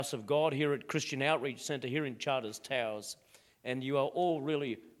House of God here at Christian Outreach Centre here in Charters Towers, and you are all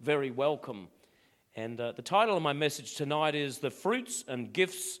really very welcome. And the title of my message tonight is The Fruits and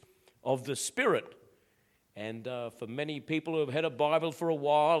Gifts of the Spirit. And for many people who have had a Bible for a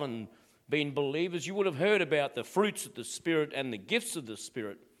while and been believers, you would have heard about the fruits of the Spirit and the gifts of the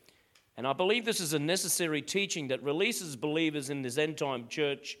Spirit. And I believe this is a necessary teaching that releases believers in this end-time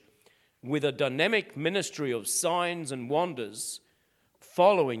church with a dynamic ministry of signs and wonders,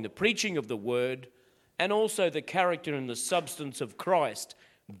 following the preaching of the Word, and also the character and the substance of Christ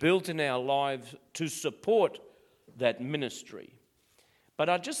built in our lives to support that ministry. But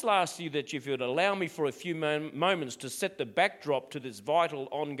I'd just ask you that if you'd allow me for a few moments to set the backdrop to this vital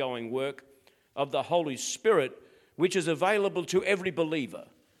ongoing work of the Holy Spirit, which is available to every believer.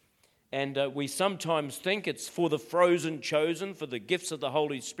 And we sometimes think it's for the frozen chosen, for the gifts of the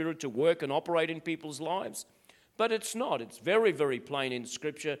Holy Spirit to work and operate in people's lives. But it's not. It's very, very plain in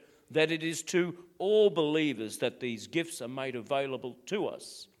Scripture that it is to all believers that these gifts are made available to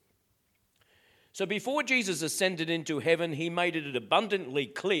us. So before Jesus ascended into heaven, he made it abundantly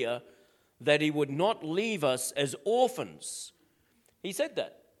clear that he would not leave us as orphans. He said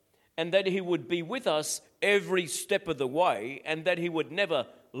that. And that he would be with us every step of the way, and that he would never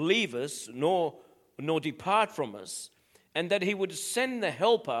leave us nor depart from us, and that he would send the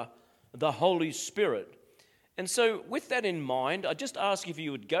Helper, the Holy Spirit. And so with that in mind, I just ask if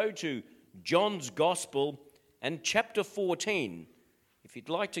you would go to John's Gospel and chapter 14, if you'd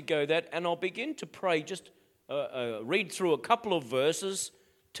like to go that, and I'll begin to pray, just read through a couple of verses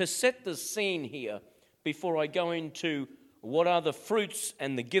to set the scene here before I go into what are the fruits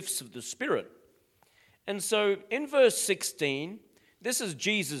and the gifts of the Spirit. And so in verse 16, this is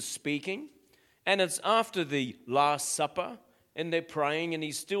Jesus speaking, and it's after the Last Supper, and they're praying, and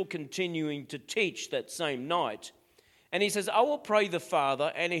he's still continuing to teach that same night. And he says, I will pray the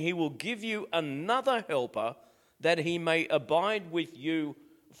Father, and he will give you another helper, that he may abide with you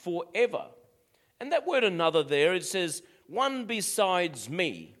forever. And that word another there, it says, one besides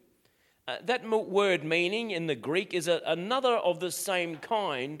me. That word meaning in the Greek is another of the same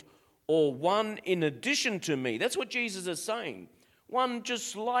kind, or one in addition to me. That's what Jesus is saying. One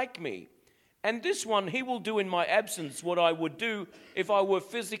just like me. And this one, he will do in my absence what I would do if I were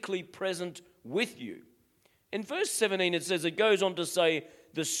physically present with you. In verse 17, it says, it goes on to say,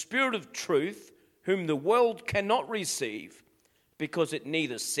 the Spirit of truth, whom the world cannot receive, because it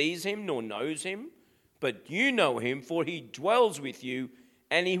neither sees him nor knows him, but you know him, for he dwells with you,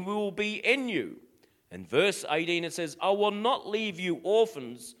 and he will be in you. And verse 18, it says, I will not leave you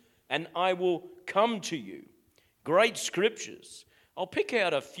orphans, and I will come to you. Great scriptures. I'll pick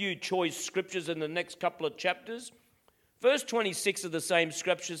out a few choice scriptures in the next couple of chapters. Verse 26 of the same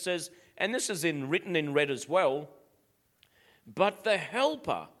scripture says, and this is written in red as well, but the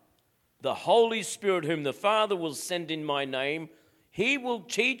Helper, the Holy Spirit, whom the Father will send in my name, he will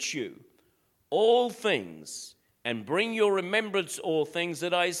teach you all things and bring your remembrance all things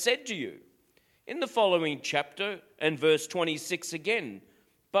that I said to you. In the following chapter and verse 26 again,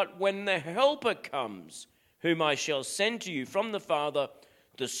 but when the Helper comes, whom I shall send to you from the Father,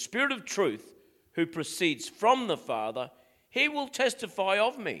 the Spirit of truth, who proceeds from the Father, he will testify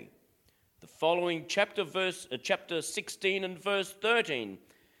of me. The following chapter 16 and verse 13.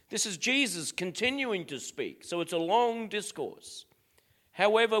 This is Jesus continuing to speak, so it's a long discourse.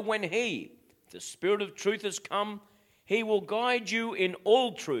 However, when he, the Spirit of truth, has come, he will guide you in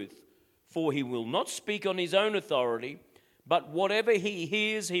all truth, for he will not speak on his own authority, but whatever he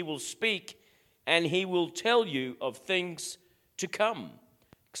hears he will speak, and he will tell you of things to come.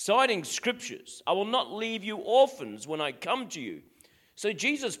 Exciting scriptures. I will not leave you orphans when I come to you. So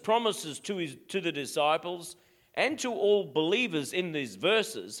Jesus promises to the disciples and to all believers in these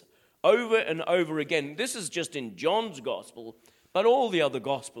verses over and over again. This is just in John's gospel, but all the other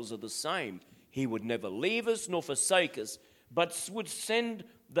gospels are the same. He would never leave us nor forsake us, but would send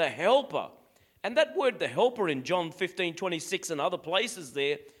the Helper. And that word, the Helper, in John 15:26 and other places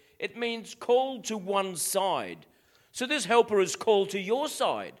there, it means called to one side. So this Helper is called to your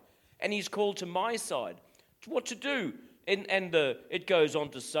side, and he's called to my side. What to do? And it goes on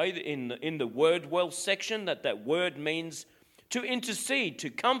to say that in the word well section that word means to intercede, to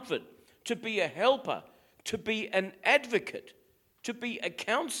comfort, to be a helper, to be an advocate, to be a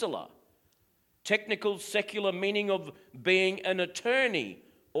counselor. Technical, secular meaning of being an attorney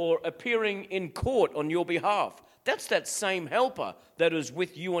or appearing in court on your behalf. That's that same Helper that is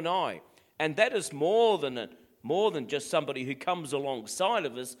with you and I. And that is more than just somebody who comes alongside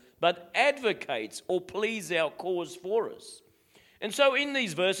of us, but advocates or pleads our cause for us. And so in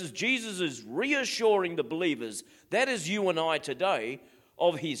these verses, Jesus is reassuring the believers, that is you and I today,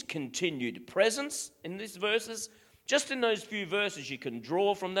 of his continued presence in these verses. Just in those few verses you can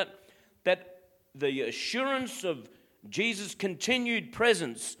draw from that the assurance of Jesus' continued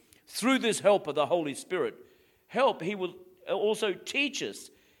presence through this help of the Holy Spirit. Help, he will also teach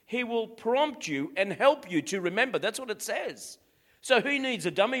us. He will prompt you and help you to remember. That's what it says. So who needs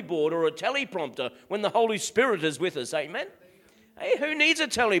a dummy board or a teleprompter when the Holy Spirit is with us? Amen? Hey, who needs a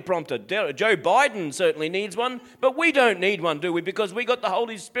teleprompter? Joe Biden certainly needs one, but we don't need one, do we? Because we got the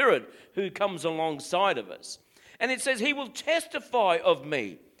Holy Spirit who comes alongside of us. And it says, he will testify of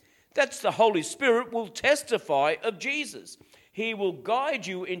me. That's the Holy Spirit will testify of Jesus. He will guide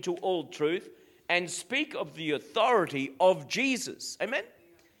you into all truth and speak of the authority of Jesus. Amen?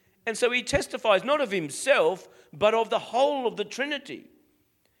 And so he testifies not of himself, but of the whole of the Trinity.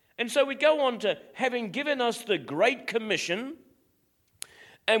 And so we go on to having given us the Great Commission,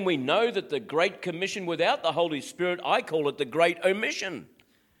 and we know that the Great Commission without the Holy Spirit, I call it the Great Omission.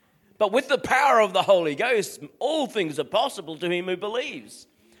 But with the power of the Holy Ghost, all things are possible to him who believes.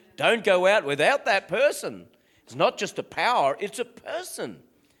 Don't go out without that person. It's not just a power, it's a person.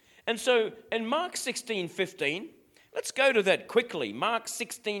 And so in Mark 16:15, let's go to that quickly. Mark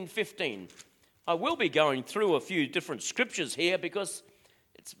 16:15. I will be going through a few different scriptures here because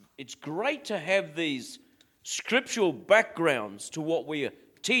it's great to have these scriptural backgrounds to what we are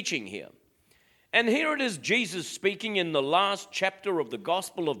teaching here. And here it is, Jesus speaking in the last chapter of the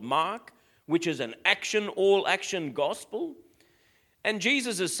Gospel of Mark, which is an all-action gospel. And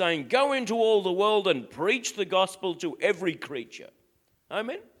Jesus is saying, go into all the world and preach the gospel to every creature.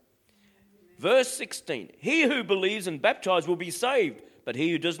 Amen? Verse 16, he who believes and baptizes will be saved, but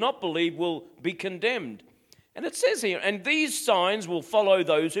he who does not believe will be condemned. And it says here, and these signs will follow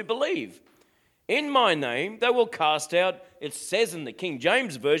those who believe. In my name they will cast out, it says in the King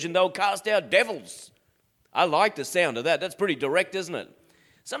James Version, they'll cast out devils. I like the sound of that. That's pretty direct, isn't it?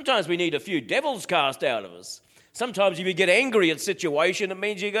 Sometimes we need a few devils cast out of us. Sometimes if you get angry at a situation, it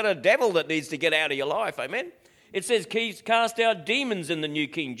means you've got a devil that needs to get out of your life. Amen? It says cast out demons in the New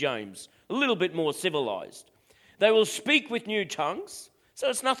King James. A little bit more civilized. They will speak with new tongues. So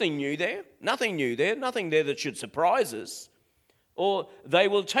it's nothing new there. Nothing new there. Nothing there that should surprise us. Or they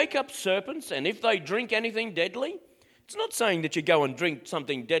will take up serpents, and if they drink anything deadly, it's not saying that you go and drink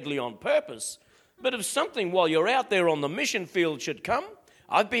something deadly on purpose, but if something while you're out there on the mission field should come.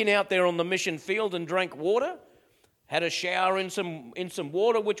 I've been out there on the mission field and drank water, had a shower in some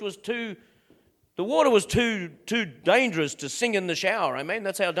water which was the water was too dangerous to sing in the shower. Amen?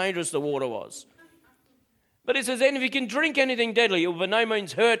 That's how dangerous the water was. But it says, and if you can drink anything deadly, it will by no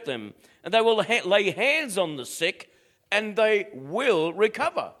means hurt them. And they will lay hands on the sick, and they will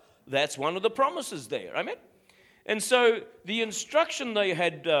recover. That's one of the promises there. Amen? And so the instruction they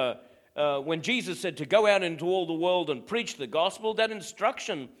had when Jesus said to go out into all the world and preach the gospel, that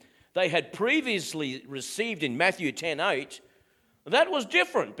instruction they had previously received in Matthew 10:8, that was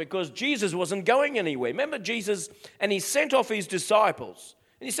different because Jesus wasn't going anywhere. Remember Jesus, and he sent off his disciples,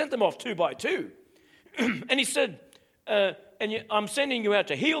 and he sent them off 2 by 2. And he said, I'm sending you out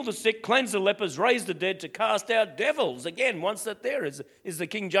to heal the sick, cleanse the lepers, raise the dead, to cast out devils. Again, once that there is the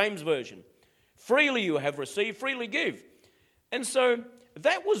King James Version. Freely you have received, freely give. And so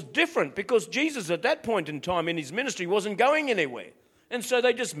that was different because Jesus at that point in time in his ministry wasn't going anywhere. And so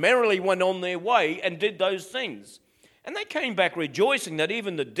they just merrily went on their way and did those things. And they came back rejoicing that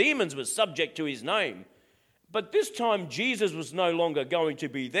even the demons were subject to his name. But this time Jesus was no longer going to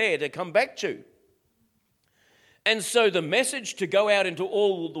be there to come back to. And so the message to go out into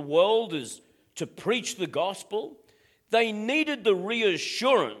all the world is to preach the gospel. They needed the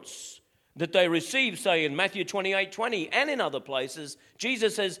reassurance that they received, say, in Matthew 28:20 and in other places.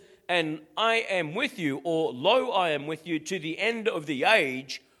 Jesus says, and I am with you, or lo, I am with you to the end of the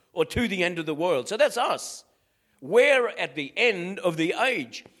age, or to the end of the world. So that's us. We're at the end of the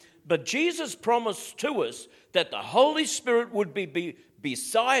age. But Jesus promised to us that the Holy Spirit would be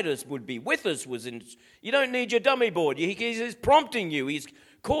beside us, would be with us. You don't need your dummy board. He's prompting you. He's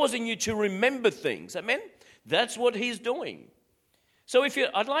causing you to remember things. Amen? That's what he's doing. So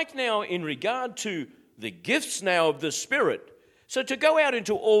I'd like now, in regard to the gifts now of the Spirit, so to go out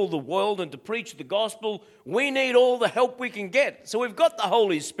into all the world and to preach the gospel, we need all the help we can get. So we've got the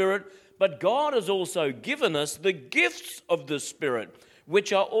Holy Spirit, but God has also given us the gifts of the Spirit,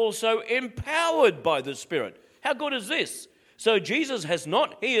 which are also empowered by the Spirit. How good is this? So Jesus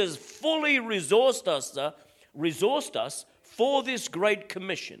he has fully resourced us for this great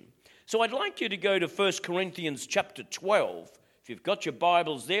commission. So I'd like you to go to 1 Corinthians chapter 12. If you've got your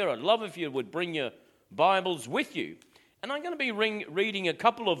Bibles there, I'd love if you would bring your Bibles with you. And I'm going to be reading a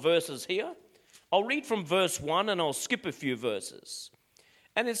couple of verses here. I'll read from verse 1 and I'll skip a few verses.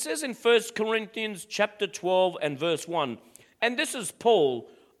 And it says in 1 Corinthians chapter 12 and verse 1, and this is Paul.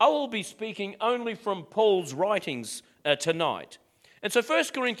 I will be speaking only from Paul's writings tonight. And so 1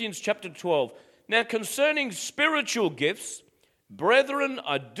 Corinthians chapter 12, now concerning spiritual gifts, brethren,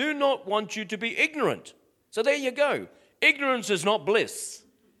 I do not want you to be ignorant. So there you go. Ignorance is not bliss.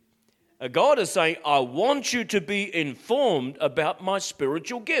 God is saying, I want you to be informed about my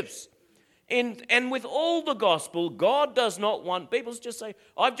spiritual gifts. And with all the gospel, God does not want people to just say,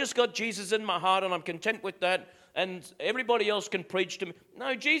 I've just got Jesus in my heart and I'm content with that, and everybody else can preach to me.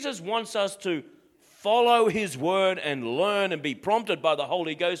 No, Jesus wants us to follow his word and learn and be prompted by the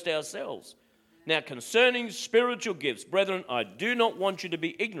Holy Ghost ourselves. Now, concerning spiritual gifts, brethren, I do not want you to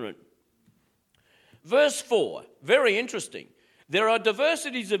be ignorant. Verse 4, very interesting. There are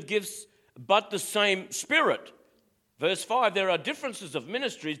diversities of gifts, but the same Spirit. Verse 5, there are differences of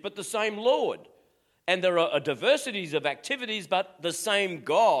ministries, but the same Lord. And there are diversities of activities, but the same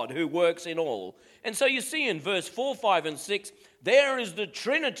God who works in all. And so you see in verse 4, 5, and 6, there is the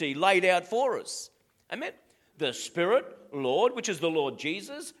Trinity laid out for us. Amen? The Spirit, Lord, which is the Lord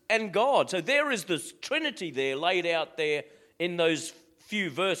Jesus, and God. So there is this Trinity there laid out there in those few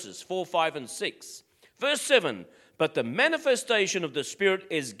verses, 4, 5, and 6. Verse 7, but the manifestation of the Spirit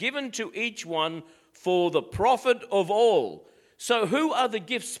is given to each one for the profit of all. So who are the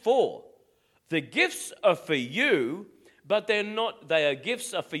gifts for? The gifts are for you, but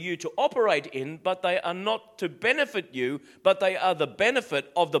gifts are for you to operate in, but they are not to benefit you, but they are the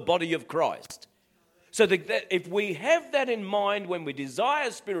benefit of the body of Christ. So if we have that in mind when we desire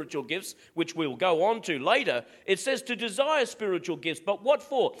spiritual gifts, which we'll go on to later, it says to desire spiritual gifts, but what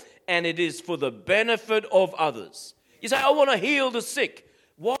for? And it is for the benefit of others. You say, I want to heal the sick.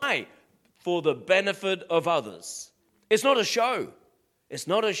 Why? For the benefit of others. It's not a show. It's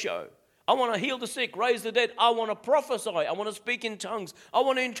not a show. I want to heal the sick, raise the dead. I want to prophesy. I want to speak in tongues. I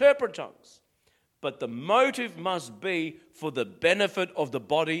want to interpret tongues. But the motive must be for the benefit of the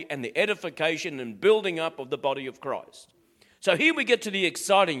body and the edification and building up of the body of Christ. So here we get to the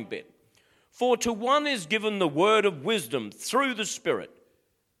exciting bit. For to one is given the word of wisdom through the Spirit.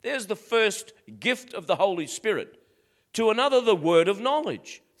 There's the first gift of the Holy Spirit. To another the word of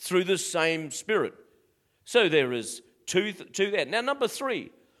knowledge through the same Spirit. So there is two there. Now number 3,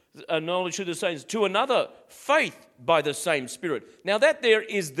 knowledge through the saints. To another faith by the same Spirit. Now that there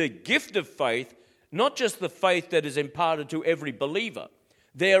is the gift of faith, not just the faith that is imparted to every believer.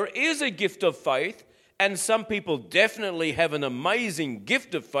 There is a gift of faith, and some people definitely have an amazing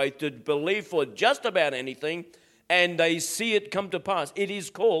gift of faith to believe for just about anything, and they see it come to pass. It is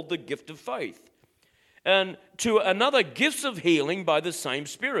called the gift of faith. And to another, gifts of healing by the same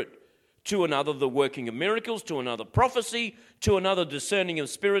Spirit. To another, the working of miracles. To another, prophecy. To another, discerning of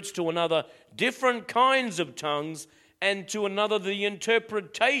spirits. To another, different kinds of tongues. And to another, the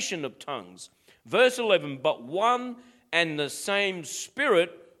interpretation of tongues. Verse 11, but one and the same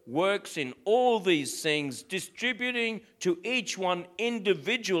Spirit works in all these things, distributing to each one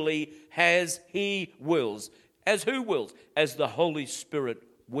individually as he wills. As who wills? As the Holy Spirit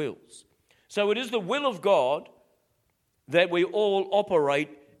wills. So it is the will of God that we all operate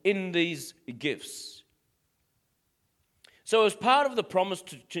in these gifts. So as part of the promise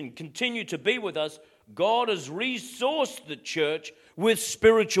to continue to be with us, God has resourced the church with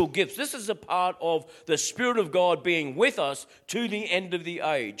spiritual gifts. This is a part of the Spirit of God being with us to the end of the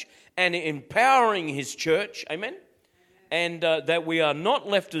age and empowering his church, amen? And that we are not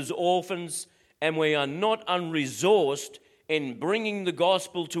left as orphans and we are not unresourced in bringing the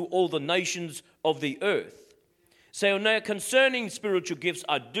gospel to all the nations of the earth. So now concerning spiritual gifts,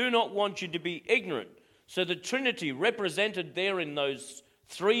 I do not want you to be ignorant. So the Trinity represented there in those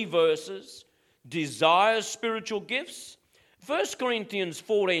 3 verses desires spiritual gifts. 1 Corinthians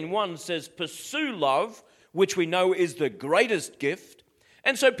 14:1 says, pursue love, which we know is the greatest gift.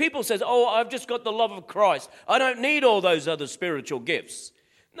 And so people say, oh, I've just got the love of Christ. I don't need all those other spiritual gifts.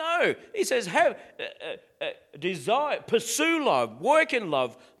 No, he says, desire, pursue love, work in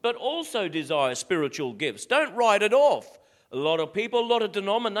love, but also desire spiritual gifts. Don't write it off. A lot of people, a lot of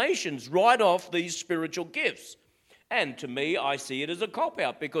denominations write off these spiritual gifts. And to me, I see it as a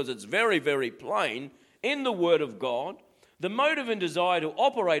cop-out because it's very, very plain in the Word of God. The motive and desire to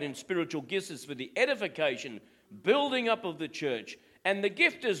operate in spiritual gifts is for the edification, building up of the church. And the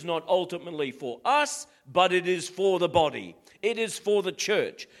gift is not ultimately for us, but it is for the body. It is for the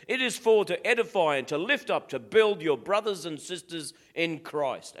church. It is for to edify and to lift up, to build your brothers and sisters in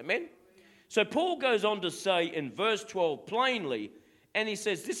Christ. Amen? So Paul goes on to say in verse 12 plainly, and he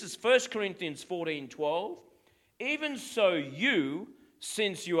says, this is 1 Corinthians 14:12, even so you,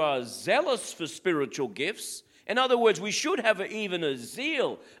 since you are zealous for spiritual gifts, In other words, we should have even a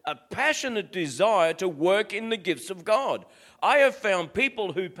zeal, a passionate desire to work in the gifts of God. I have found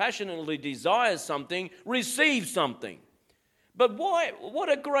people who passionately desire something receive something. But why?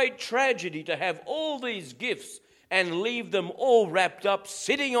 What a great tragedy to have all these gifts and leave them all wrapped up,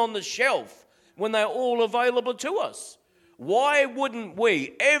 sitting on the shelf when they're all available to us. Why wouldn't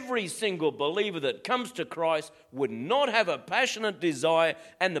we, every single believer that comes to Christ, would not have a passionate desire?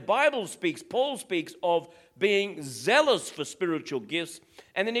 And the Bible speaks, Paul speaks of being zealous for spiritual gifts.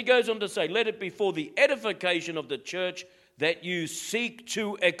 And then he goes on to say, let it be for the edification of the church that you seek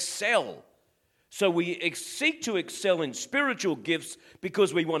to excel. So we seek to excel in spiritual gifts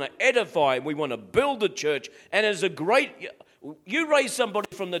because we want to edify, we want to build the church. And as a great, you raise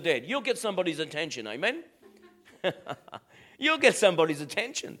somebody from the dead, you'll get somebody's attention, amen? You'll get somebody's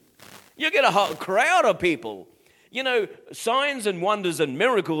attention. You'll get a whole crowd of people. You know, signs and wonders and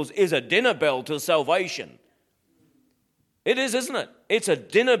miracles is a dinner bell to salvation. It is, isn't it? It's a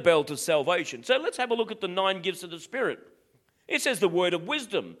dinner bell to salvation. So let's have a look at the 9 gifts of the Spirit. It says the word of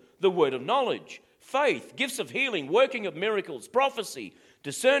wisdom, the word of knowledge, faith, gifts of healing, working of miracles, prophecy,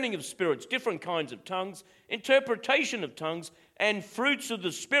 discerning of spirits, different kinds of tongues, interpretation of tongues, and fruits of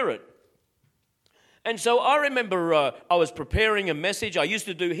the Spirit. And so I remember I was preparing a message. I used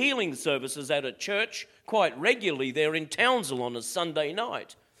to do healing services at a church quite regularly there in Townsville on a Sunday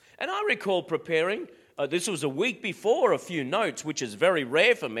night. And I recall preparing, this was a week before, a few notes, which is very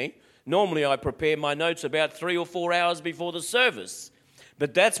rare for me. Normally I prepare my notes about 3 or 4 hours before the service.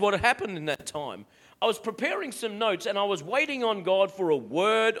 But that's what happened in that time. I was preparing some notes and I was waiting on God for a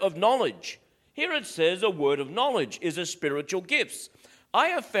word of knowledge. Here it says a word of knowledge is a spiritual gift. I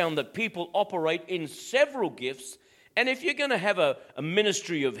have found that people operate in several gifts, and if you're going to have a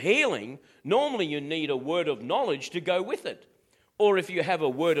ministry of healing, normally you need a word of knowledge to go with it. Or if you have a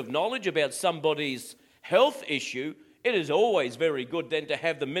word of knowledge about somebody's health issue, it is always very good then to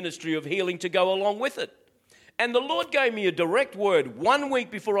have the ministry of healing to go along with it. And the Lord gave me a direct word 1 week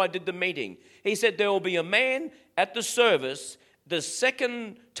before I did the meeting. He said there will be a man at the service, the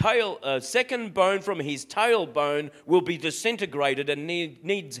second bone from his tailbone will be disintegrated and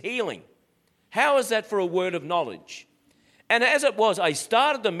needs healing. How is that for a word of knowledge? And as it was, I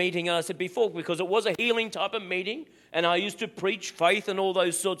started the meeting and I said before, because it was a healing type of meeting, and I used to preach faith and all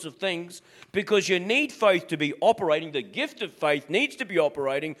those sorts of things, because you need faith to be operating. The gift of faith needs to be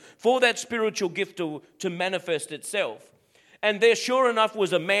operating for that spiritual gift to manifest itself. And there, sure enough,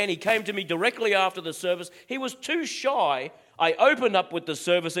 was a man. He came to me directly after the service. He was too shy. I opened up with the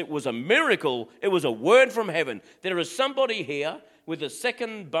service. It was a miracle. It was a word from heaven. There is somebody here with the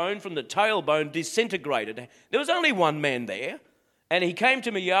second bone from the tailbone disintegrated. There was only one man there. And he came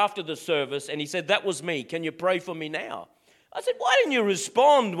to me after the service and he said, that was me. Can you pray for me now? I said, why didn't you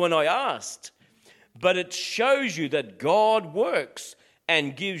respond when I asked? But it shows you that God works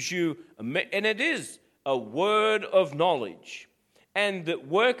and gives you, and it is a word of knowledge. And the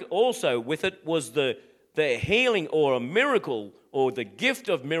work also with it was the healing or a miracle or the gift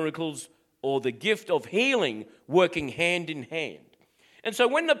of miracles or the gift of healing working hand in hand. And so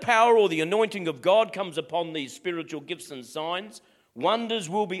when the power or the anointing of God comes upon these spiritual gifts and signs, wonders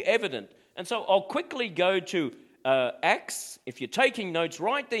will be evident. And so I'll quickly go to Acts. If you're taking notes,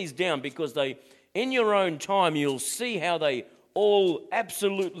 write these down, because in your own time you'll see how they all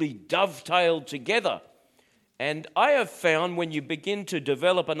absolutely dovetail together. And I have found when you begin to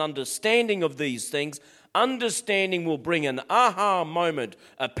develop an understanding of these things, understanding will bring an aha moment,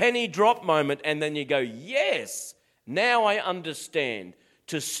 a penny drop moment, and then you go, yes, now I understand.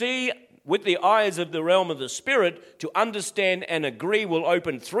 To see with the eyes of the realm of the Spirit, to understand and agree will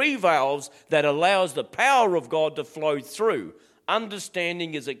open 3 valves that allows the power of God to flow through.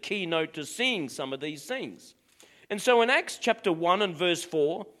 Understanding is a keynote to seeing some of these things. And so in Acts chapter 1 and verse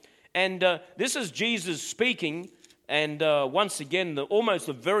 4, and this is Jesus speaking, and once again, almost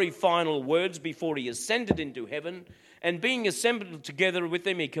the very final words before he ascended into heaven. And being assembled together with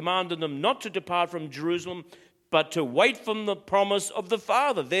them, he commanded them not to depart from Jerusalem, but to wait from the promise of the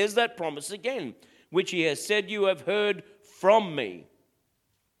Father. There's that promise again, which he has said, you have heard from me.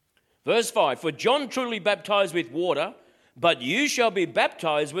 Verse 5, for John truly baptized with water, but you shall be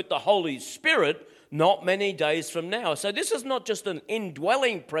baptized with the Holy Spirit not many days from now. So this is not just an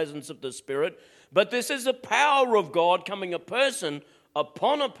indwelling presence of the Spirit, but this is the power of God coming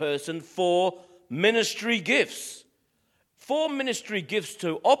upon a person for ministry gifts. For ministry gifts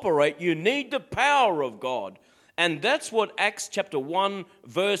to operate, you need the power of God. And that's what Acts chapter 1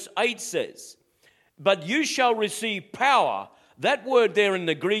 verse 8 says. But you shall receive power. That word there in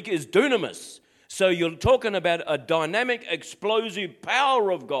the Greek is dunamis. So you're talking about a dynamic, explosive power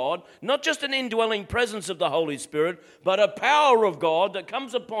of God, not just an indwelling presence of the Holy Spirit, but a power of God that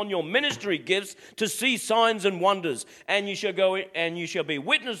comes upon your ministry gifts to see signs and wonders. And you shall go and you shall be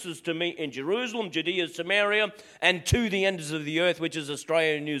witnesses to me in Jerusalem, Judea, Samaria, and to the ends of the earth, which is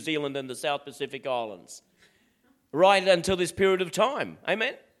Australia, New Zealand, and the South Pacific Islands. Right until this period of time.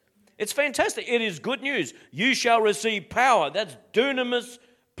 Amen? It's fantastic. It is good news. You shall receive power. That's dunamis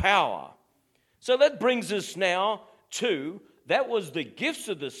power. So that brings us now to, that was the gifts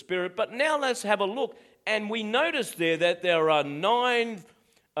of the Spirit, but now let's have a look. And we notice there that there are 9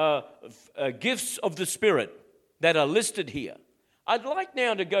 gifts of the Spirit that are listed here. I'd like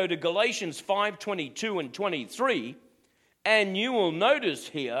now to go to Galatians 5:22 and 23, and you will notice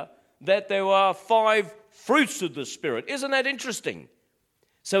here that there are 5 fruits of the Spirit. Isn't that interesting?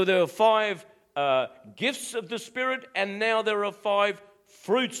 So there are 5 gifts of the Spirit, and now there are 5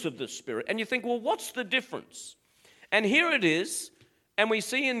 fruits of the Spirit. And you think, well, what's the difference? And here it is, and we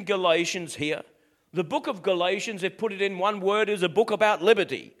see in Galatians here, the book of Galatians, if put it in one word, is a book about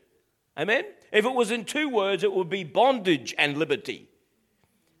liberty. Amen? If it was in 2 words, it would be bondage and liberty.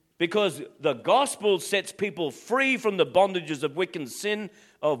 Because the gospel sets people free from the bondages of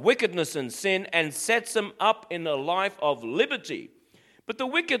wickedness and sin, and sets them up in a life of liberty. But the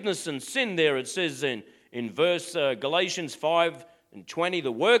wickedness and sin there, it says in verse Galatians 5 and 20,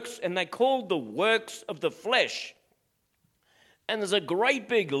 the works, and they called the works of the flesh. And there's a great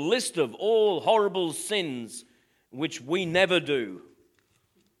big list of all horrible sins which we never do.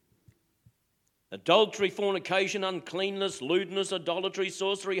 Adultery, fornication, uncleanness, lewdness, idolatry,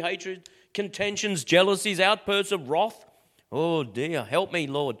 sorcery, hatred, contentions, jealousies, outbursts of wrath. Oh dear, help me,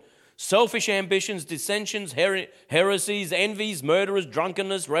 Lord. Selfish ambitions, dissensions, heresies, envies, murderers,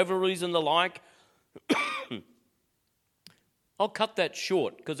 drunkenness, revelries, and the like. I'll cut that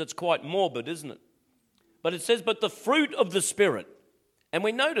short because it's quite morbid, isn't it? But it says, but the fruit of the Spirit. And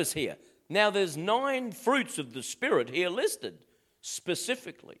we notice here, now there's 9 fruits of the Spirit here listed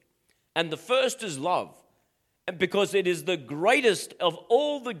specifically. And the first is love. And because it is the greatest of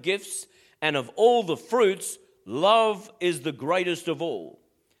all the gifts and of all the fruits, love is the greatest of all.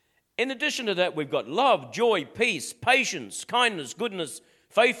 In addition to that, we've got love, joy, peace, patience, kindness, goodness,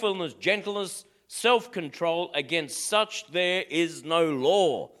 faithfulness, gentleness, self-control. Against such there is no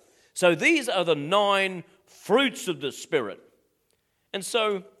law. So these are the 9 fruits of the Spirit. And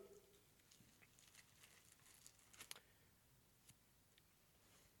so,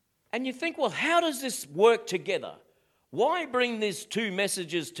 and you think, well, how does this work together? Why bring these 2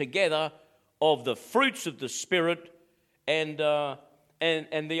 messages together of the fruits of the Spirit and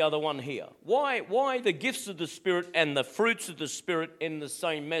the other one here? Why the gifts of the Spirit and the fruits of the Spirit in the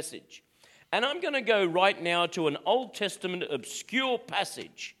same message? And I'm going to go right now to an Old Testament obscure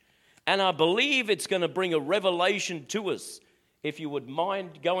passage, and I believe it's going to bring a revelation to us. If you would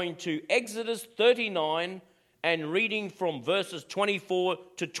mind going to Exodus 39 and reading from verses 24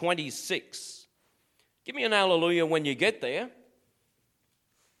 to 26. Give me an hallelujah when you get there.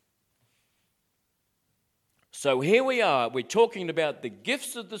 So here we are. We're talking about the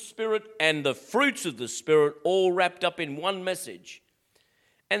gifts of the Spirit and the fruits of the Spirit all wrapped up in one message.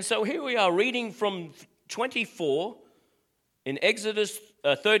 And so here we are reading from 24 in Exodus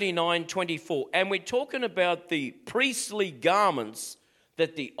 39:24. And we're talking about the priestly garments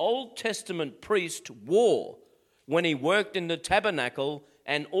that the Old Testament priest wore when he worked in the tabernacle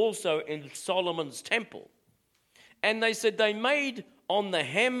and also in Solomon's temple. And they said they made on the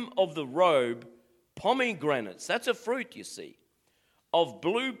hem of the robe pomegranates, that's a fruit, you see, of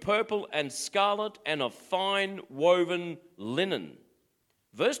blue, purple, and scarlet, and of fine woven linen.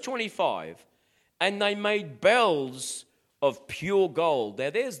 Verse 25, and they made bells of pure gold. Now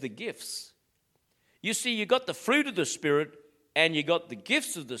there's the gifts. You see, you got the fruit of the Spirit and you got the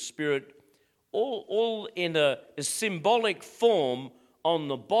gifts of the Spirit all in a symbolic form on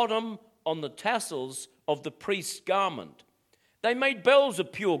the bottom, on the tassels of the priest's garment. They made bells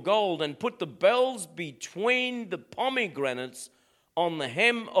of pure gold and put the bells between the pomegranates on the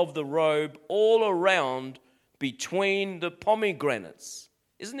hem of the robe all around between the pomegranates.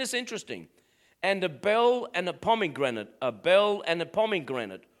 Isn't this interesting? And a bell and a pomegranate,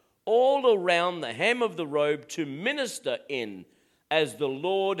 all around the hem of the robe to minister in, as the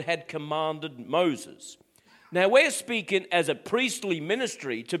Lord had commanded Moses. Now we're speaking as a priestly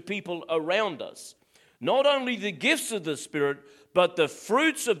ministry to people around us. Not only the gifts of the Spirit, but the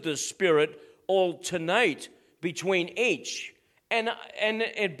fruits of the Spirit alternate between each. And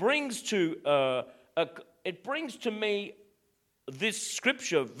it brings to me this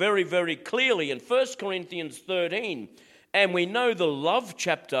scripture very, very clearly in 1 Corinthians 13 And we know the love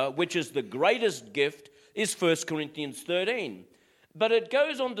chapter, which is the greatest gift, is 1 Corinthians 13. But it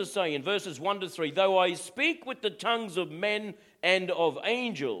goes on to say in verses 1 to 3, though I speak with the tongues of men and of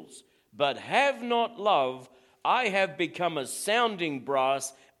angels, but have not love, I have become a sounding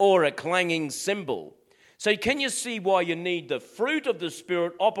brass or a clanging cymbal. So can you see why you need the fruit of the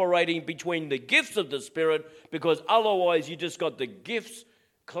Spirit operating between the gifts of the Spirit? Because otherwise you just got the gifts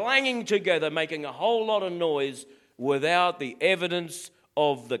clanging together, making a whole lot of noise without the evidence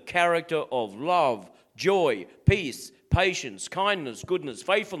of the character of love, joy, peace, patience, kindness, goodness,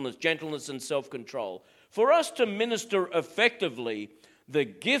 faithfulness, gentleness, and self-control. For us to minister effectively the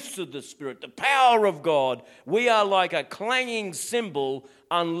gifts of the Spirit, the power of God, we are like a clanging cymbal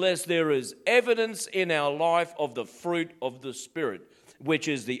unless there is evidence in our life of the fruit of the Spirit, which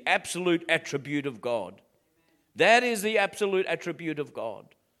is the absolute attribute of God. That is the absolute attribute of God.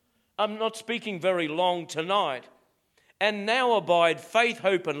 I'm not speaking very long tonight. And now abide faith,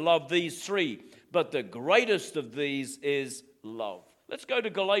 hope, and love, these three. But the greatest of these is love. Let's go to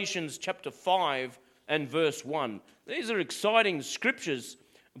Galatians chapter 5 and verse 1. These are exciting scriptures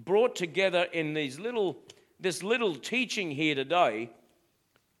brought together in this little teaching here today.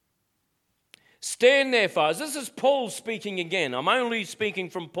 Stand there fast. This is Paul speaking again. I'm only speaking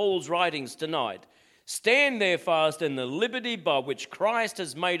from Paul's writings tonight. Stand there fast in the liberty by which Christ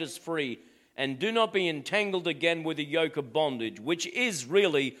has made us free, and do not be entangled again with the yoke of bondage, which is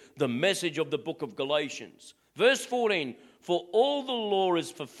really the message of the book of Galatians. Verse 14, for all the law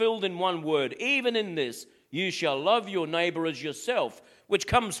is fulfilled in one word, even in this, you shall love your neighbor as yourself, which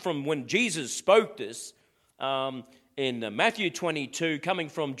comes from when Jesus spoke this in Matthew 22, coming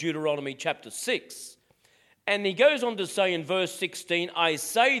from Deuteronomy chapter 6. And he goes on to say in verse 16, I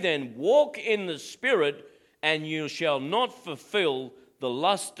say then, walk in the Spirit, and you shall not fulfill the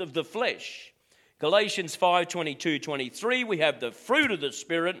lust of the flesh. Galatians 5:22-23, we have the fruit of the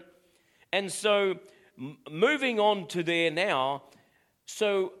Spirit. And so moving on to there now,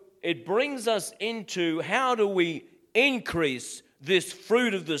 so it brings us into how do we increase this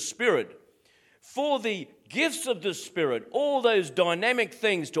fruit of the Spirit? For the gifts of the Spirit, all those dynamic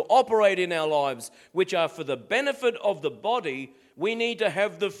things to operate in our lives, which are for the benefit of the body, we need to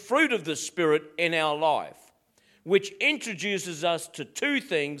have the fruit of the Spirit in our life, which introduces us to two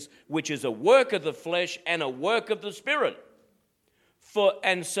things, which is a work of the flesh and a work of the Spirit.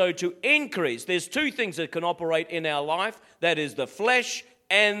 And so to increase, there's two things that can operate in our life, that is the flesh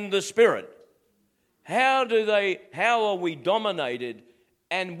and the Spirit. How are we dominated?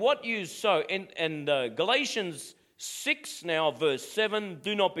 And what you sow, in Galatians 6 now, verse 7,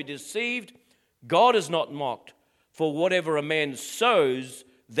 do not be deceived, God is not mocked, for whatever a man sows,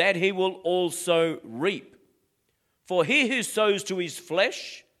 that he will also reap. For he who sows to his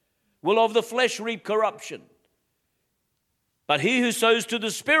flesh will of the flesh reap corruption. But he who sows to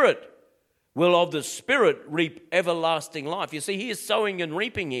the Spirit will of the Spirit reap everlasting life. You see, he is sowing and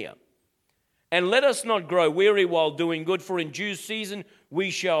reaping here. And let us not grow weary while doing good, for in due season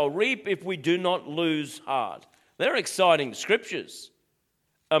we shall reap if we do not lose heart. They're exciting scriptures,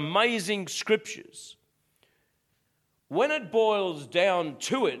 amazing scriptures. When it boils down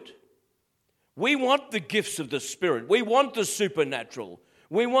to it, we want the gifts of the Spirit. We want the supernatural.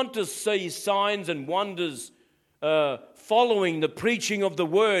 We want to see signs and wonders following the preaching of the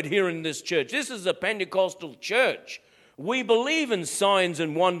word here in this church. This is a Pentecostal church. We believe in signs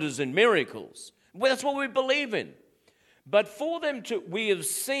and wonders and miracles. Well, that's what we believe in. But for them to, we have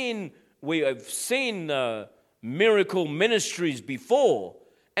seen miracle ministries before,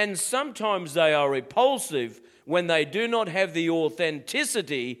 and sometimes they are repulsive when they do not have the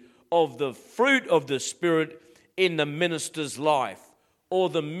authenticity of the fruit of the Spirit in the minister's life, or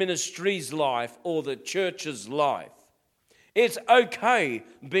the ministry's life, or the church's life. It's okay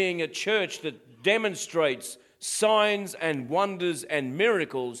being a church that demonstrates signs and wonders and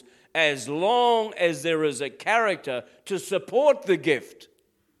miracles as long as there is a character to support the gift.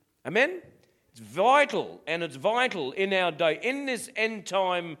 Amen? It's vital, and it's vital in our day. In this end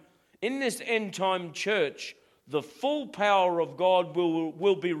time church, the full power of God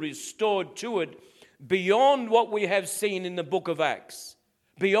will be restored to it beyond what we have seen in the book of Acts.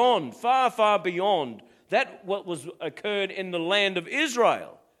 Beyond, far, far beyond that what was occurred in the land of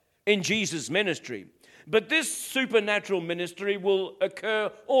Israel in Jesus' ministry. But this supernatural ministry will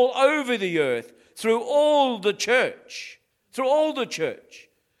occur all over the earth, through all the church.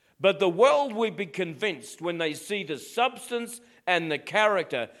 But the world will be convinced when they see the substance and the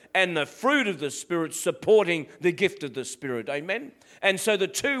character and the fruit of the Spirit supporting the gift of the Spirit. Amen? And so the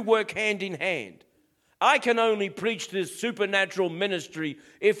two work hand in hand. I can only preach this supernatural ministry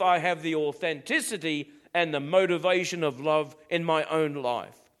if I have the authenticity and the motivation of love in my own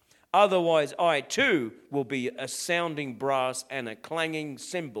life. Otherwise, I too will be a sounding brass and a clanging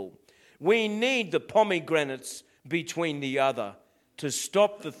cymbal. We need the pomegranates between the other to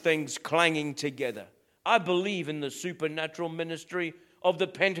stop the things clanging together. I believe in the supernatural ministry of the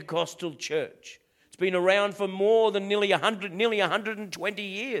Pentecostal church. It's been around for more than nearly 120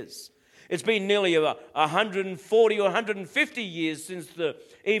 years. It's been nearly 140 or 150 years since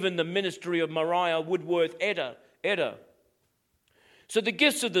even the ministry of Mariah Woodworth Eder. So the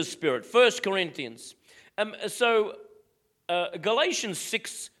gifts of the Spirit, 1 Corinthians. Galatians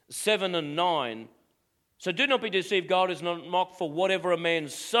 6, 7 and 9. So do not be deceived, God is not mocked, for whatever a man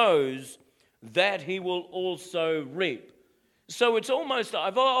sows, that he will also reap. So it's almost,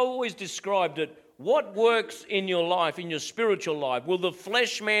 I've always described it, what works in your life, in your spiritual life? Will the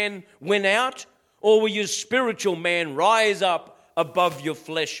flesh man win out, or will your spiritual man rise up above your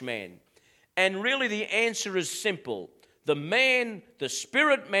flesh man? And really the answer is simple. The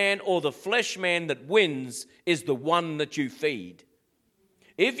spirit man or the flesh man that wins is the one that you feed.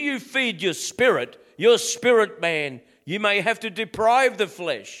 If you feed your spirit man, you may have to deprive the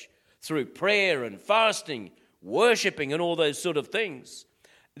flesh through prayer and fasting, worshiping and all those sort of things.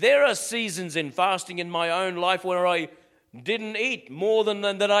 There are seasons in fasting in my own life where I didn't eat more than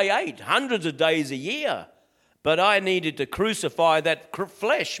that I ate, hundreds of days a year. But I needed to crucify that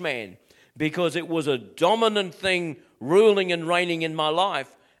flesh man because it was a dominant thing ruling and reigning in my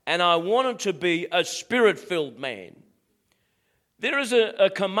life, and I wanted to be a spirit-filled man. There is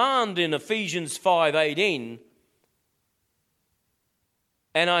a command in Ephesians 5:18,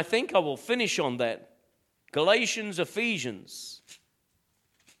 and I think I will finish on that. Ephesians.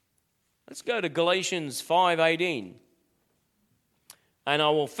 Let's go to Galatians 5:18, and I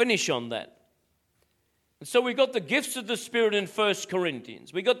will finish on that. And so we got the gifts of the Spirit in 1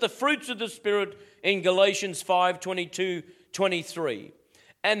 Corinthians. We got the fruits of the Spirit in Galatians 5:22, 23.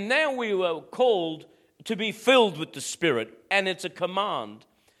 And now we were called to be filled with the Spirit, and it's a command.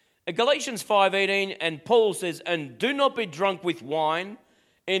 Galatians 5:18, and Paul says, and do not be drunk with wine,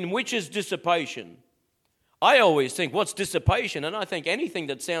 in which is dissipation. I always think, what's dissipation? And I think anything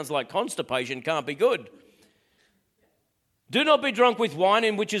that sounds like constipation can't be good. Do not be drunk with wine,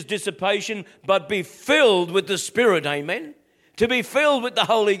 in which is dissipation, but be filled with the Spirit, amen? To be filled with the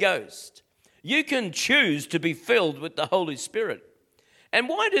Holy Ghost. You can choose to be filled with the Holy Spirit. And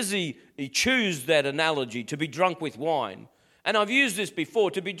why does he choose that analogy, to be drunk with wine? And I've used this before.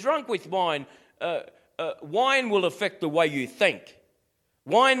 To be drunk with wine, wine will affect the way you think.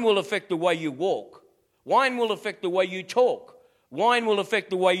 Wine will affect the way you walk. Wine will affect the way you talk. Wine will affect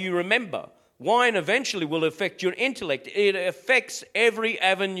the way you remember. Wine eventually will affect your intellect. It affects every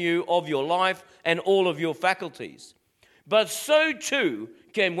avenue of your life and all of your faculties. But so too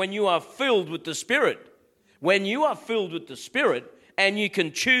can when you are filled with the Spirit. When you are filled with the Spirit, and you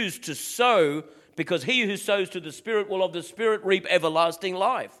can choose to sow, because he who sows to the Spirit will of the Spirit reap everlasting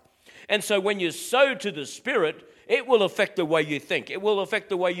life. And so when you sow to the Spirit, it will affect the way you think. It will affect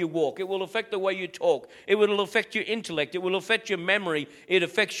the way you walk. It will affect the way you talk. It will affect your intellect. It will affect your memory. It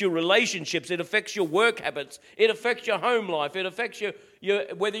affects your relationships. It affects your work habits. It affects your home life. It affects your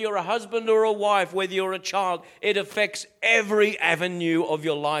whether you're a husband or a wife, whether you're a child. It affects every avenue of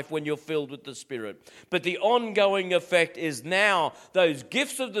your life when you're filled with the Spirit. But the ongoing effect is now those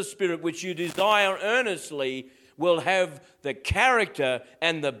gifts of the Spirit which you desire earnestly will have the character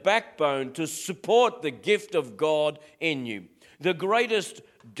and the backbone to support the gift of God in you. The greatest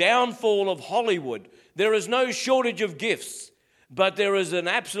downfall of Hollywood, there is no shortage of gifts, but there is an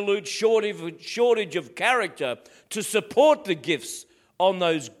absolute shortage of character to support the gifts on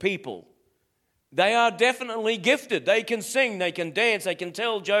those people. They are definitely gifted. They can sing, they can dance, they can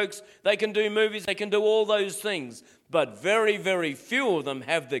tell jokes, they can do movies, they can do all those things. But very, very few of them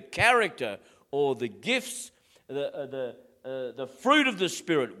have the character or the gifts, the fruit of the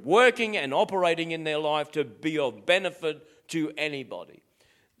Spirit working and operating in their life to be of benefit to anybody.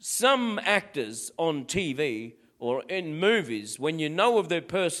 Some actors on TV or in movies, when you know of their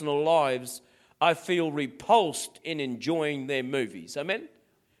personal lives, I feel repulsed in enjoying their movies. Amen?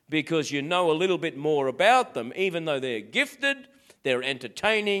 Because you know a little bit more about them, even though they're gifted, they're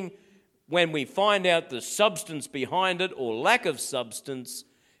entertaining. When we find out the substance behind it or lack of substance,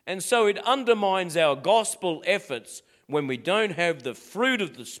 and so it undermines our gospel efforts when we don't have the fruit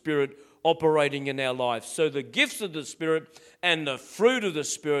of the Spirit operating in our life. So the gifts of the Spirit and the fruit of the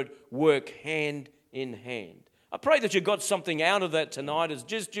Spirit work hand in hand. I pray that you got something out of that tonight as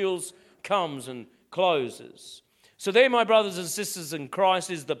Jules comes and closes. So there, my brothers and sisters in Christ,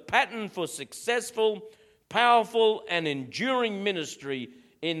 is the pattern for successful, powerful, and enduring ministry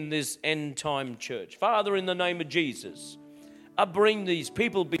in this end-time church. Father, in the name of Jesus, I bring these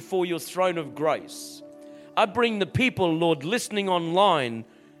people before your throne of grace. I bring the people, Lord, listening online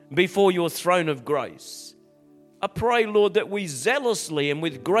before your throne of grace. I pray, Lord, that we zealously and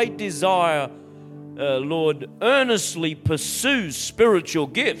with great desire, Lord, earnestly pursue spiritual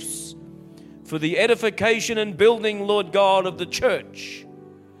gifts for the edification and building, Lord God, of the church,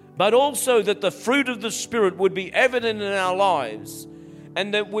 but also that the fruit of the Spirit would be evident in our lives,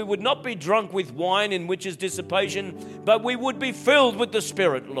 and that we would not be drunk with wine, in which is dissipation, but we would be filled with the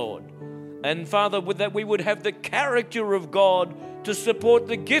Spirit, Lord. And Father, that we would have the character of God to support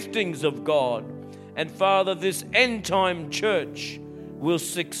the giftings of God. And Father, this end-time church will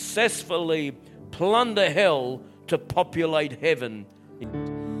successfully plunder hell to populate heaven.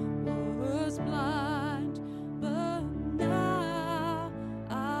 Was blind, but now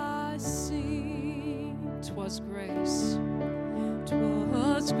I see. 'Twas grace,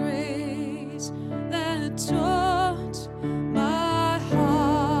 'twas grace that taught my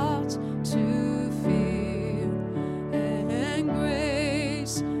heart to fear, and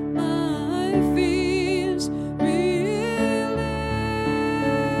grace my fears relieved.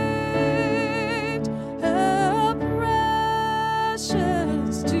 A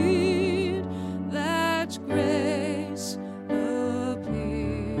precious deed, that grace appeared.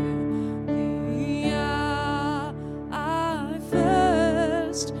 The hour I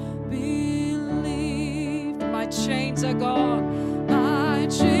first believed. My chains are gone. My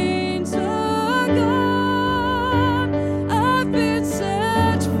chains are gone. I've been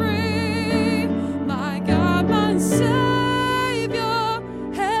set free. My God, my Savior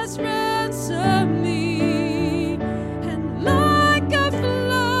has ransomed me. And like a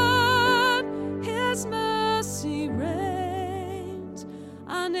flood, His mercy reigns.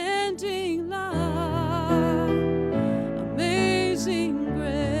 Unending love, amazing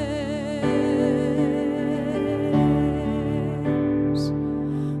grace.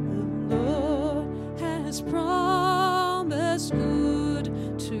 The Lord has promised good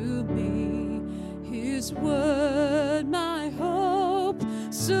to me. His word my hope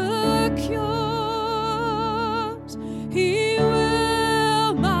secures. He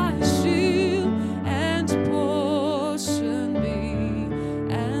will my shield and portion be,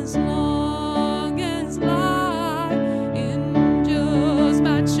 as long as life endures.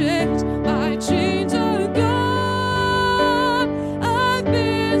 My chains are gone. I've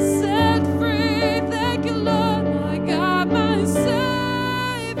been set free. Thank you, Lord, my God, my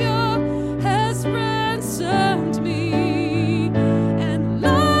Savior has ransomed me. And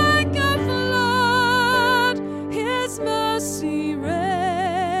like a flood, His mercy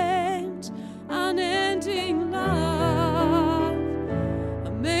reigns. Unending love,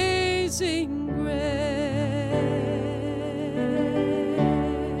 amazing grace.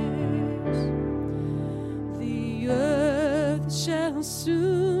 The earth shall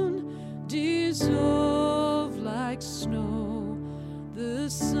soon dissolve like snow. The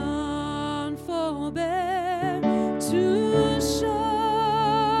sun forbear to shine,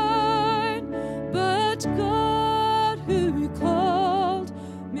 but God who called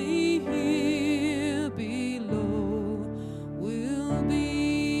me here below will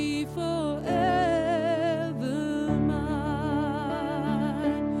be forever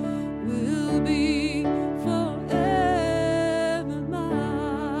mine, will be forever mine.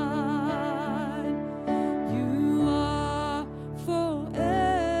 You are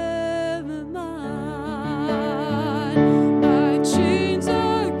forever mine. My chains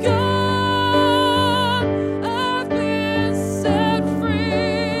are gone. I've been set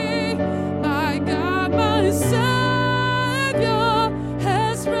free. My God, my Savior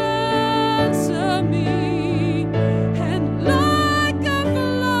has ransomed me. And like a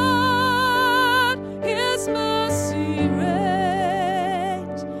flood, His mercy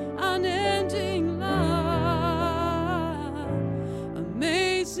reigns. Unending love,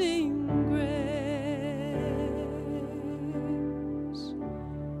 amazing grace.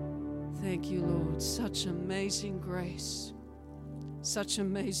 Thank you, Lord. Such amazing grace. Such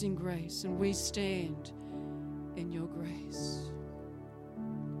amazing grace. And we stand in your grace.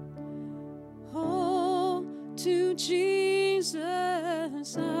 Oh, to Jesus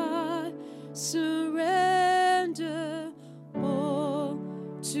I surrender. All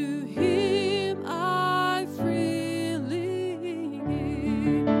to Him I freely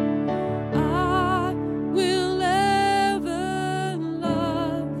give. I will ever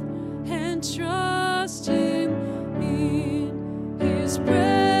love and trust Him in His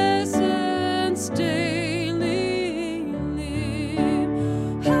presence daily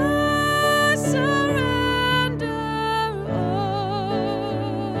live. I surrender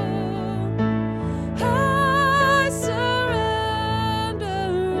all.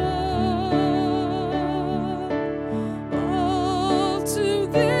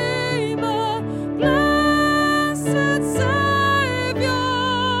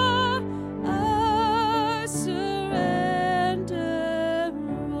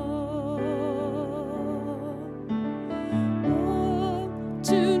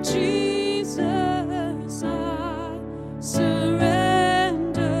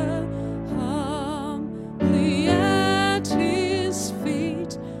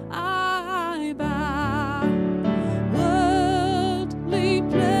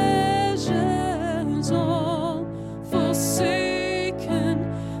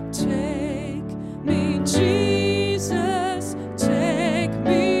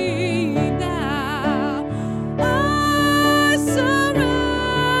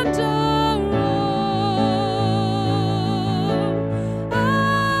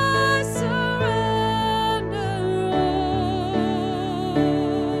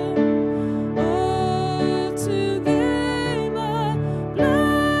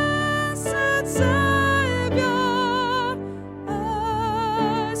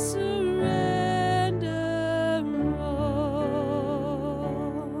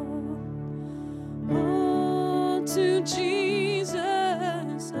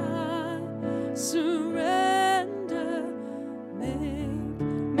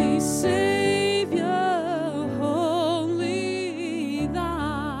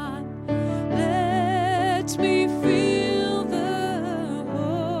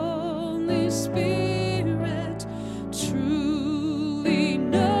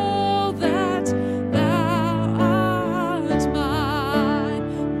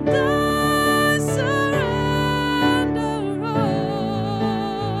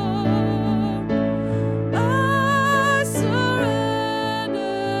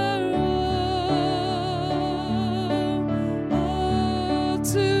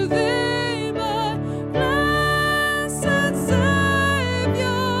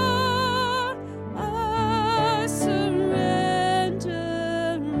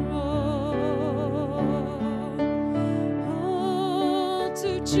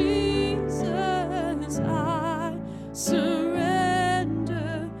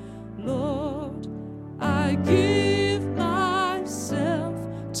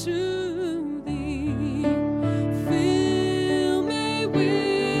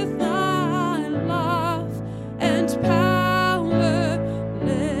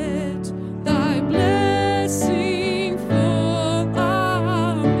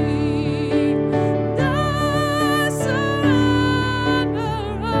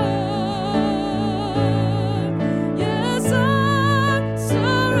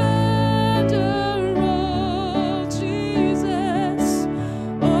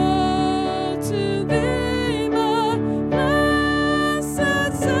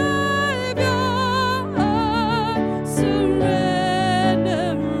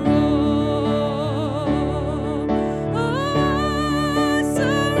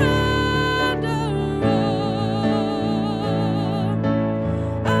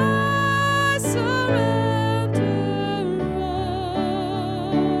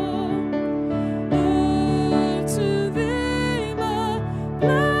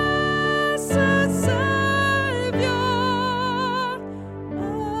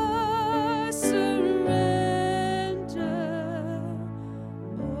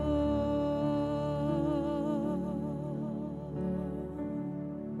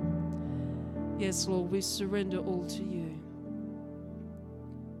 Yes, Lord, we surrender all to you.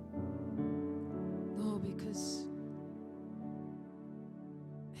 Lord, because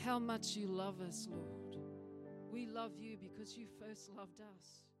how much you love us, Lord. We love you because you first loved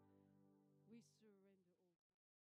us.